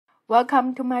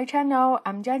Welcome to my channel.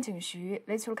 I'm Zhangjing Xu.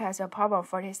 Let's look at the problem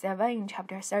 47 in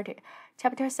Chapter 30.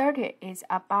 Chapter 30 is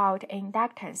about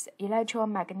inductance,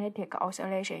 electromagnetic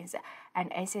oscillations,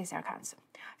 and AC circuits.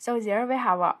 So there we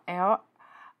have a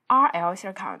RL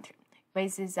circuit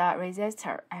with the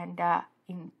resistor and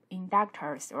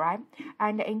inductors, right?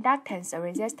 And the inductance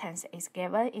resistance is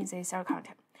given in this circuit.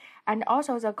 And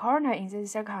also the current in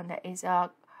this circuit is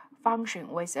a function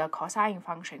with a cosine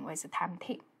function with time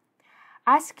t.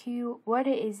 Ask you what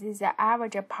is the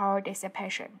average power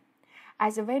dissipation.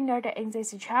 As we noted in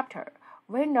this chapter,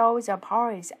 we know the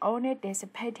power is only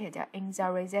dissipated in the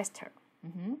resistor.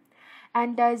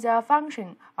 And the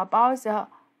function about the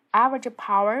average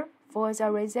power for the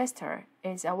resistor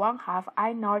is 1/2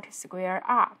 I0 square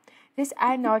R. This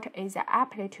I0 is the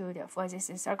amplitude for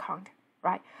this circuit,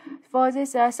 right? For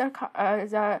this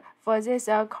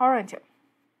current,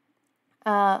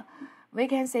 we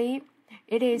can see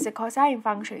it is a cosine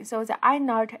function, so the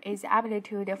I0 is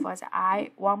amplitude for the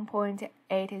I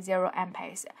 1.80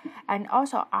 amperes, and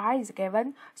also R is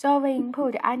given, so we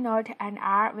input I0 and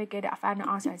R, we get a final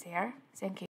answer there. Thank you.